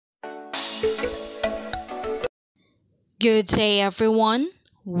Good day everyone.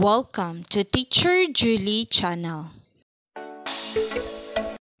 Welcome to Teacher Julie channel.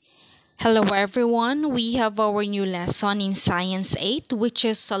 Hello everyone. We have our new lesson in Science 8 which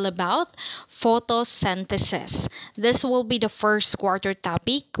is all about photosynthesis. This will be the first quarter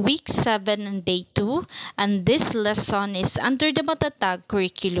topic, week 7 and day 2, and this lesson is under the MATATAG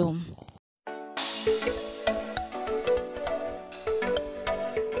curriculum.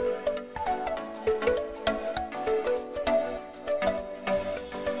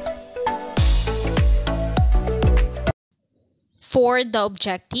 For the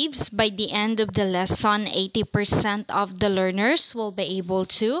objectives, by the end of the lesson, 80% of the learners will be able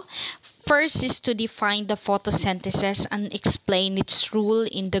to. First is to define the photosynthesis and explain its role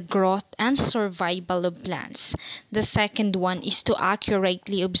in the growth and survival of plants. The second one is to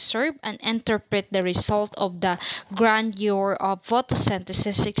accurately observe and interpret the result of the grandeur of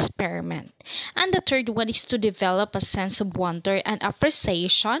photosynthesis experiment. And the third one is to develop a sense of wonder and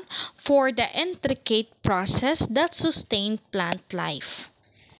appreciation for the intricate process that sustains plant life.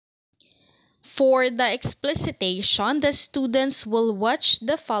 For the explicitation, the students will watch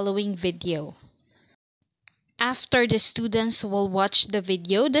the following video. After the students will watch the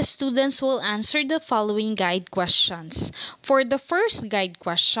video, the students will answer the following guide questions. For the first guide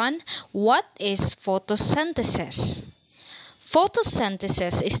question, what is photosynthesis?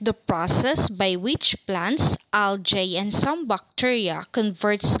 Photosynthesis is the process by which plants, algae, and some bacteria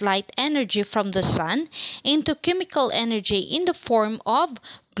converts light energy from the sun into chemical energy in the form of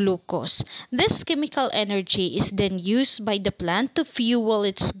glucose. This chemical energy is then used by the plant to fuel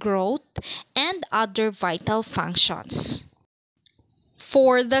its growth and other vital functions.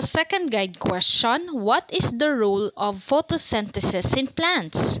 For the second guide question, what is the role of photosynthesis in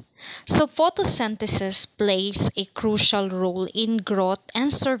plants? So photosynthesis plays a crucial role in growth and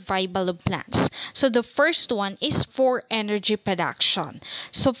survival of plants. So the first one is for energy production.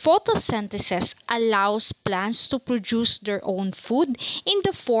 So photosynthesis allows plants to produce their own food in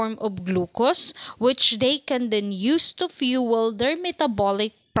the form of glucose, which they can then use to fuel their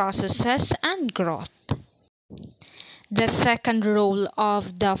metabolic processes and growth. The second role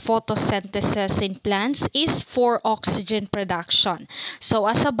of the photosynthesis in plants is for oxygen production. So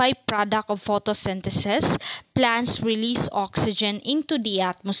as a byproduct of photosynthesis, plants release oxygen into the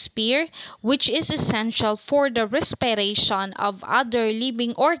atmosphere, which is essential for the respiration of other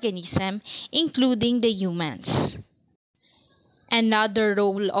living organisms, including the humans. Another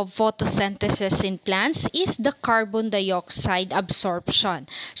role of photosynthesis in plants is the carbon dioxide absorption.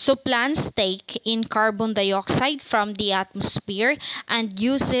 So plants take in carbon dioxide from the atmosphere and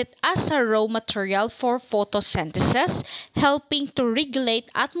use it as a raw material for photosynthesis, helping to regulate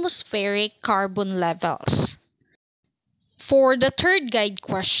atmospheric carbon levels. For the third guide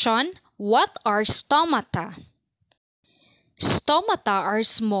question, what are stomata? Stomata are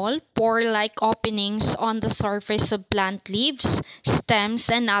small, pore-like openings on the surface of plant leaves, stems,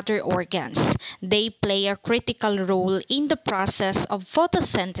 and other organs. They play a critical role in the process of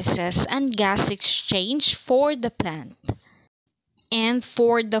photosynthesis and gas exchange for the plant. And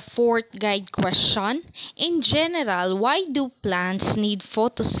for the fourth guide question, in general, why do plants need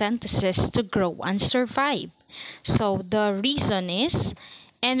photosynthesis to grow and survive? So the reason is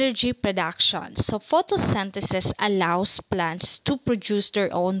energy production. So photosynthesis allows plants to produce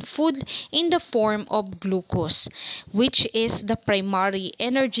their own food in the form of glucose, which is the primary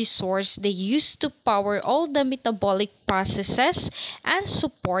energy source they use to power all the metabolic processes and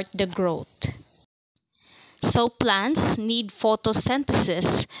support the growth. So plants need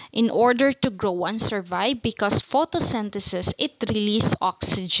photosynthesis in order to grow and survive because photosynthesis, it releases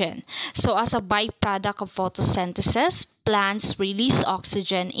oxygen. So as a byproduct of photosynthesis, plants release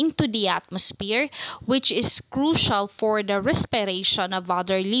oxygen into the atmosphere, which is crucial for the respiration of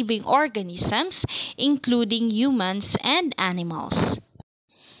other living organisms, including humans and animals.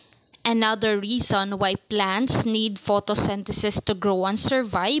 Another reason why plants need photosynthesis to grow and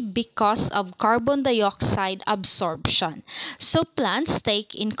survive because of carbon dioxide absorption. So plants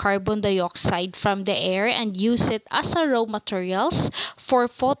take in carbon dioxide from the air and use it as a raw materials for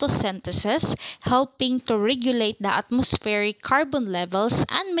photosynthesis, helping to regulate the atmospheric carbon levels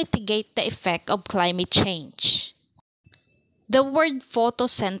and mitigate the effect of climate change. The word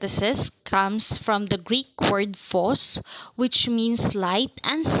photosynthesis comes from the Greek word phos, which means light,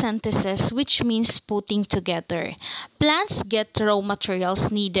 and synthesis, which means putting together. Plants get raw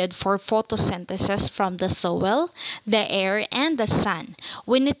materials needed for photosynthesis from the soil, the air, and the sun.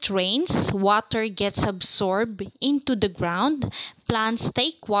 When it rains, water gets absorbed into the ground. Plants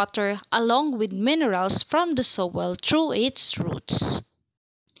take water along with minerals from the soil through its roots.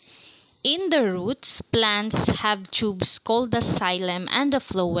 In the roots, plants have tubes called the xylem and the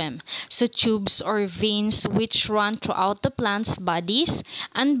phloem. So tubes or veins which run throughout the plant's bodies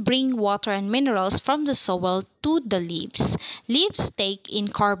and bring water and minerals from the soil to the leaves. Leaves take in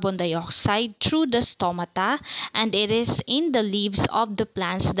carbon dioxide through the stomata, and it is in the leaves of the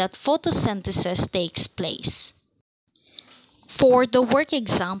plants that photosynthesis takes place. For the work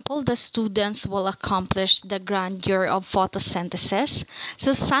example, the students will accomplish the grandeur of photosynthesis.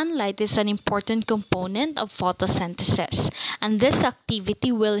 So sunlight is an important component of photosynthesis, and this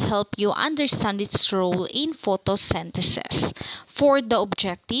activity will help you understand its role in photosynthesis. For the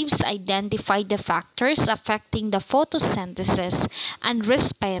objectives, identify the factors affecting the photosynthesis and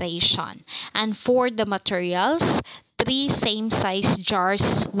respiration. And for the materials, 3 same-size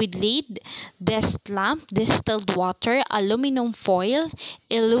jars with lid, desk lamp, distilled water, aluminum foil,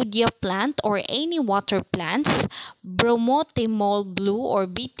 Eludia plant or any water plants, bromothymol blue or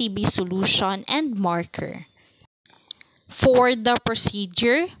BTB solution, and marker. For the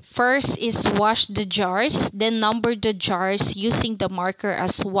procedure, first is wash the jars, then number the jars using the marker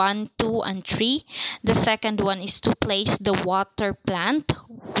as 1, 2, and 3. The second one is to place the water plant,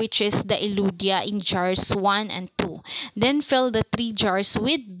 which is the Eludia, in jars 1 and 2. Then fill the 3 jars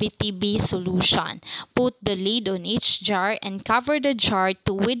with BTB solution. Put the lid on each jar and cover the jar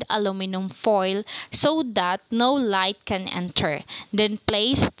with aluminum foil so that no light can enter. Then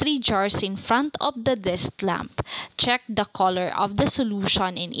place 3 jars in front of the desk lamp. Check the color of the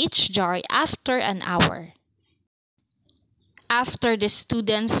solution in each jar after an hour. After the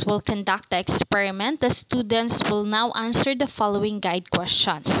students will conduct the experiment, the students will now answer the following guide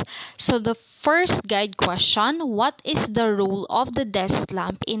questions. So the first guide question, what is the role of the desk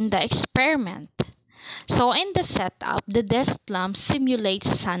lamp in the experiment? So in the setup, the desk lamp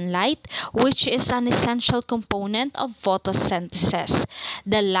simulates sunlight, which is an essential component of photosynthesis.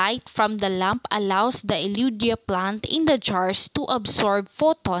 The light from the lamp allows the Eludia plant in the jars to absorb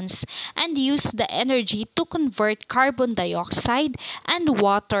photons and use the energy to convert carbon dioxide and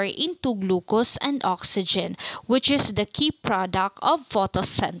water into glucose and oxygen, which is the key product of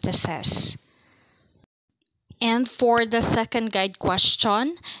photosynthesis. And for the second guide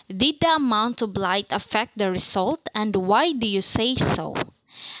question, did the amount of light affect the result, and why do you say so?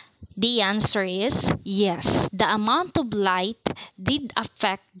 The answer is yes. The amount of light did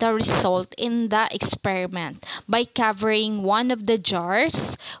affect the result in the experiment. By covering one of the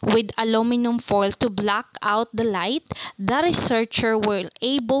jars with aluminum foil to block out the light, the researcher were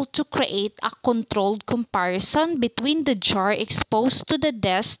able to create a controlled comparison between the jar exposed to the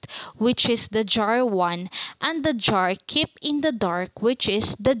desk, which is the jar 1, and the jar kept in the dark, which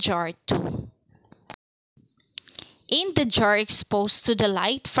is the jar 2. In the jar exposed to the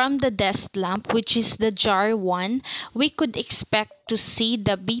light from the desk lamp, which is the jar 1, we could expect to see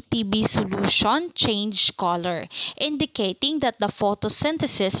the BTB solution change color, indicating that the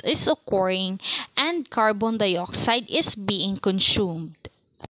photosynthesis is occurring and carbon dioxide is being consumed.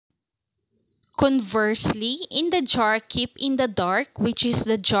 Conversely, in the jar kept in the dark, which is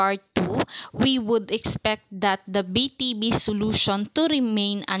the jar 2, we would expect that the BTB solution to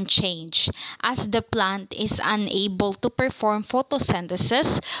remain unchanged, as the plant is unable to perform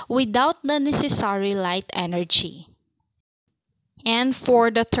photosynthesis without the necessary light energy. And for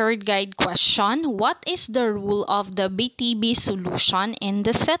the third guide question, what is the role of the BTB solution in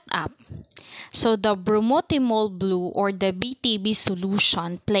the setup? So the bromothymol blue or the BTB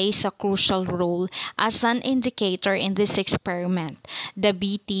solution plays a crucial role as an indicator in this experiment. The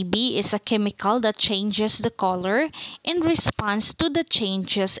BTB is a chemical that changes the color in response to the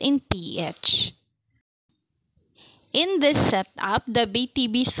changes in pH. In this setup, the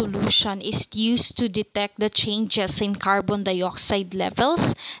BTB solution is used to detect the changes in carbon dioxide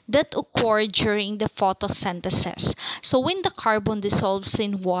levels that occur during the photosynthesis. So when the carbon dissolves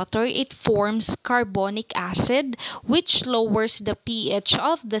in water, it forms carbonic acid, which lowers the pH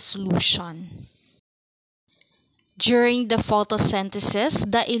of the solution. During the photosynthesis,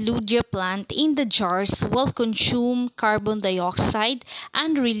 the Eludia plant in the jars will consume carbon dioxide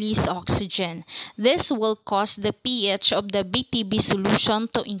and release oxygen. This will cause the pH of the BTB solution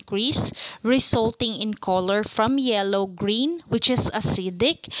to increase, resulting in color from yellow-green, which is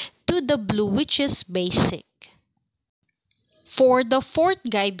acidic, to the blue, which is basic. For the fourth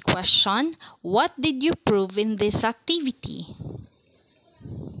guide question, what did you prove in this activity?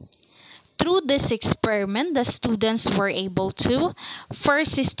 through this experiment, the students were able to,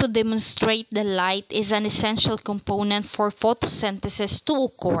 first is to demonstrate the light is an essential component for photosynthesis to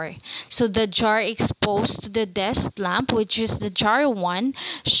occur. So the jar exposed to the desk lamp, which is the jar 1,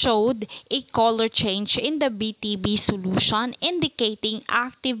 showed a color change in the BTB solution indicating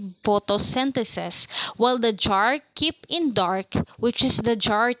active photosynthesis, while the jar kept in dark, which is the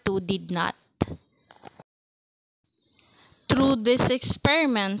jar 2, did not. Through this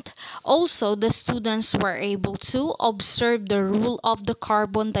experiment, also the students were able to observe the role of the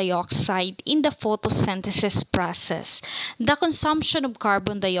carbon dioxide in the photosynthesis process. The consumption of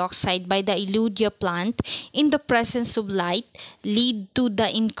carbon dioxide by the Eludia plant in the presence of light lead to the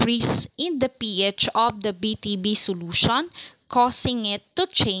increase in the pH of the BTB solution, causing it to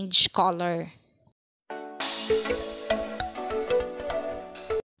change color.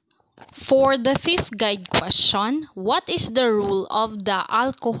 For the fifth guide question, what is the role of the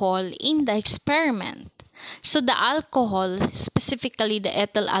alcohol in the experiment? So the alcohol, specifically the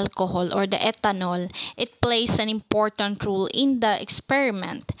ethyl alcohol or the ethanol, it plays an important role in the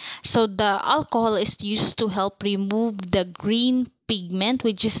experiment. So the alcohol is used to help remove the green pigment,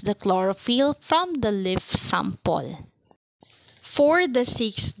 which is the chlorophyll, from the leaf sample. For the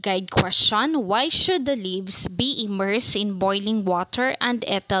sixth guide question, why should the leaves be immersed in boiling water and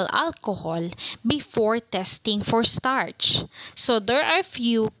ethyl alcohol before testing for starch? So there are a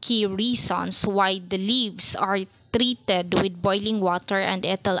few key reasons why the leaves are treated with boiling water and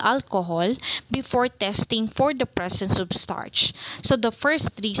ethyl alcohol before testing for the presence of starch. So the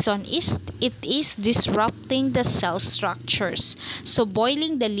first reason is it is disrupting the cell structures. So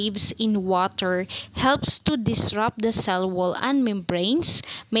boiling the leaves in water helps to disrupt the cell wall and membranes,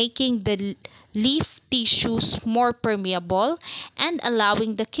 making the leaf tissues more permeable and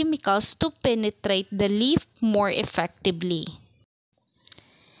allowing the chemicals to penetrate the leaf more effectively.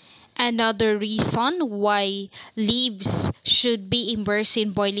 Another reason why leaves should be immersed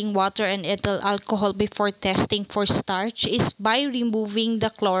in boiling water and ethyl alcohol before testing for starch is by removing the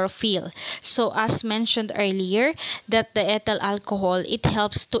chlorophyll. So as mentioned earlier, that the ethyl alcohol, it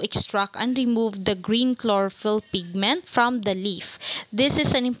helps to extract and remove the green chlorophyll pigment from the leaf. This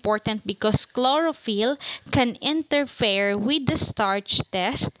is an important because chlorophyll can interfere with the starch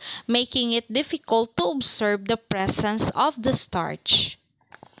test, making it difficult to observe the presence of the starch.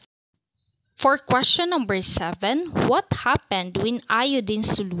 For question number 7, what happened when iodine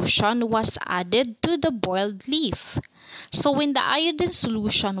solution was added to the boiled leaf? So when the iodine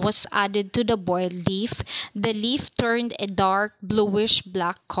solution was added to the boiled leaf, the leaf turned a dark bluish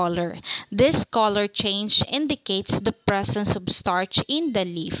black color. This color change indicates the presence of starch in the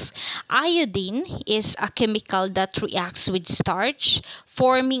leaf. Iodine is a chemical that reacts with starch,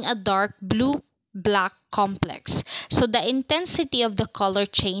 forming a dark blue-black complex. So the intensity of the color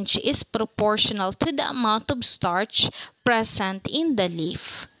change is proportional to the amount of starch present in the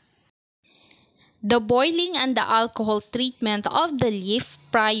leaf. The boiling and the alcohol treatment of the leaf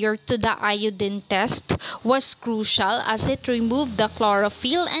prior to the iodine test was crucial as it removed the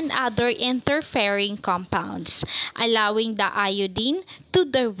chlorophyll and other interfering compounds, allowing the iodine to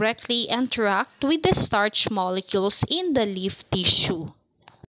directly interact with the starch molecules in the leaf tissue.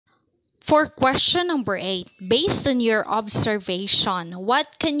 For question number 8, based on your observation,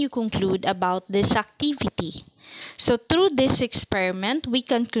 what can you conclude about this activity? So through this experiment, we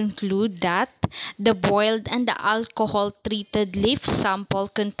can conclude that the boiled and the alcohol-treated leaf sample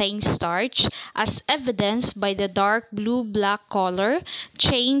contains starch as evidenced by the dark blue-black color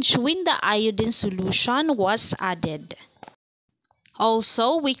change when the iodine solution was added.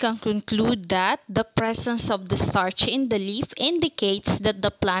 Also, we can conclude that the presence of the starch in the leaf indicates that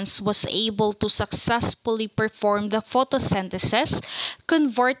the plant was able to successfully perform the photosynthesis,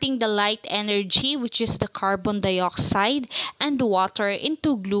 converting the light energy, which is the carbon dioxide, and water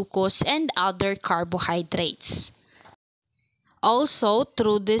into glucose and other carbohydrates. Also,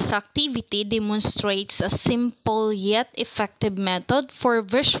 through this activity demonstrates a simple yet effective method for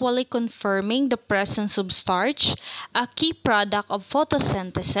visually confirming the presence of starch, a key product of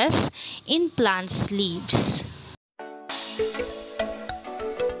photosynthesis, in plants' leaves.